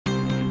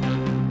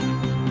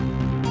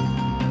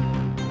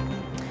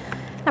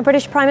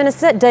British Prime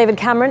Minister David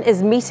Cameron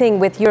is meeting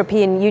with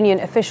European Union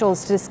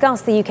officials to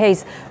discuss the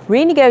UK's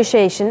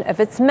renegotiation of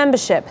its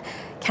membership.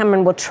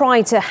 Cameron will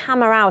try to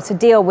hammer out a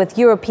deal with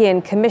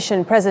European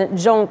Commission President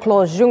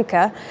Jean-Claude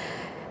Juncker.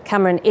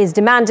 Cameron is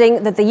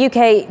demanding that the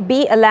UK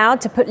be allowed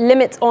to put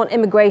limits on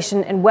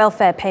immigration and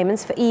welfare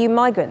payments for EU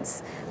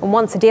migrants. And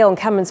once a deal on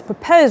Cameron's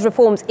proposed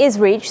reforms is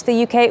reached,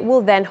 the UK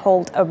will then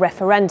hold a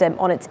referendum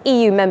on its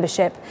EU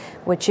membership,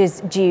 which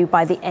is due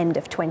by the end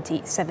of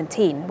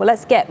 2017. Well,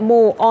 let's get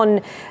more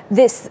on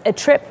this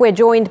trip. We're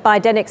joined by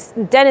Denis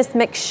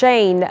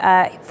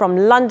MacShane from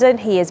London.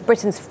 He is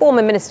Britain's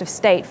former Minister of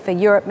State for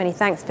Europe. Many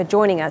thanks for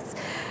joining us.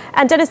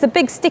 And Denis, the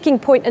big sticking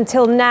point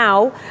until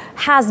now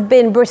has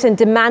been Britain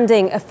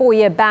demanding a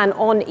 4-year ban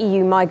on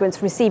EU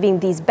migrants receiving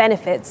these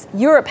benefits.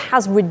 Europe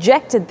has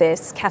rejected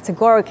this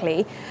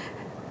categorically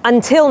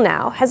until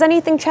now. Has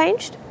anything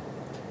changed?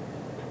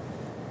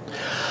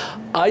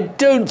 I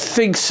don't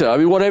think so. I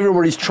mean, what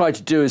everybody's tried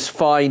to do is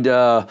find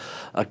a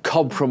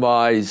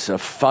compromise, a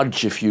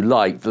fudge, if you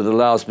like, that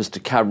allows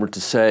Mr. Cameron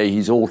to say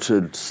he's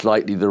altered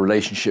slightly the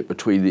relationship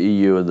between the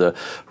EU and the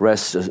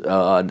rest and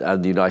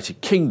the United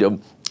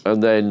Kingdom,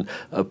 and then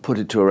put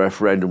it to a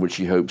referendum which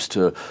he hopes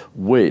to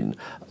win.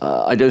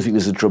 I don't think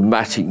there's a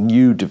dramatic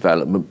new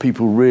development.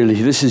 People really,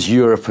 this is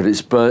Europe at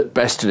its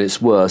best and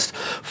its worst,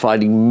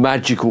 finding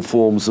magical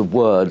forms of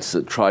words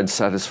that try and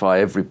satisfy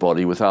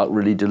everybody without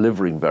really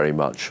delivering very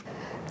much.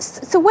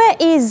 So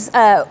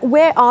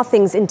where are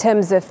things in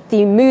terms of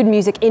the mood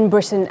music in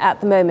Britain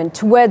at the moment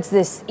towards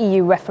this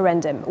EU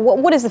referendum?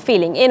 What is the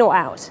feeling, in or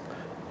out?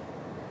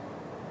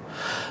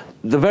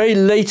 The very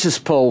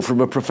latest poll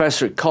from a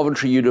professor at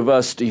Coventry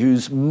University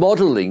whose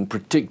modelling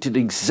predicted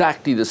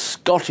exactly the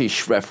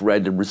Scottish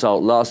referendum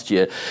result last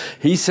year,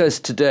 he says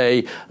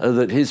today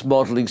that his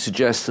modelling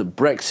suggests that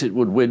Brexit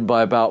would win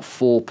by about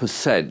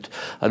 4%.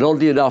 And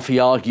oddly enough, he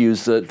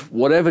argues that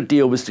whatever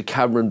deal Mr.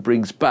 Cameron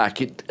brings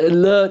back, it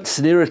alerts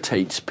and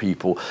irritates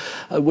people.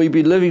 We've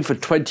been living for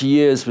 20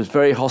 years with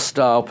very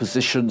hostile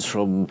positions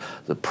from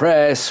the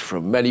press,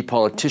 from many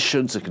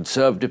politicians, the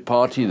Conservative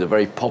Party, the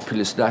very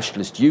populist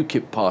nationalist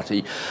UKIP Party.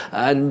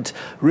 And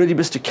really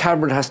Mr.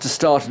 Cameron has to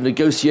start a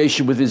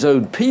negotiation with his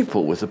own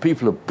people, with the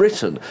people of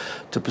Britain,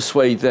 to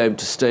persuade them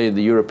to stay in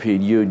the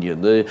European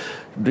Union. The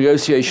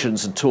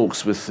negotiations and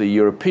talks with the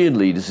European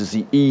leaders is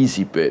the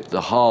easy bit.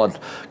 The hard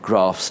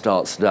graft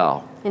starts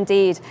now.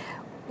 Indeed.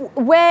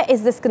 Where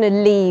is this going to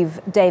leave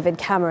David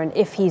Cameron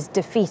if he's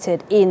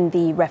defeated in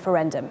the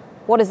referendum?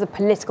 What is the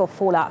political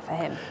fallout for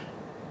him?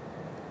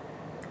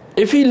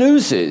 If he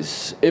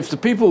loses, if the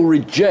people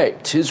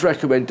reject his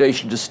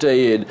recommendation to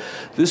stay in,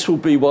 this will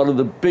be one of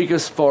the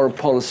biggest foreign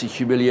policy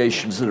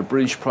humiliations that a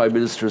British Prime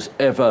Minister has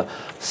ever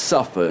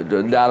suffered,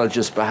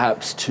 analogous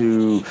perhaps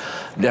to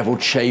Neville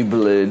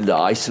Chamberlain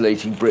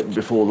isolating Britain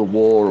before the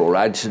war, or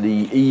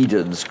Anthony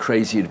Eden's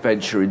crazy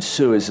adventure in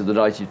Suez in the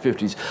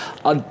 1950s.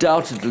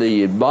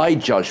 Undoubtedly, in my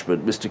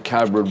judgment, Mr.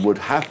 Cameron would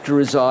have to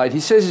resign. He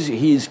says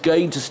he is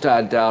going to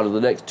stand down in the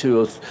next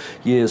 2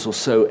 years or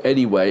so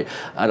anyway,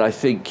 and I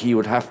think he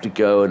would have to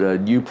go, and a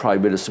new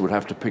Prime Minister would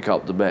have to pick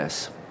up the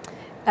mess.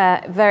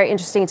 Very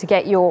interesting to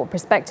get your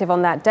perspective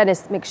on that.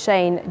 Denis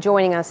MacShane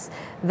joining us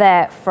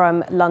there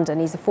from London.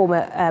 He's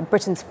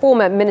Britain's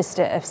former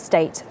Minister of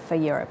State for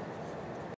Europe.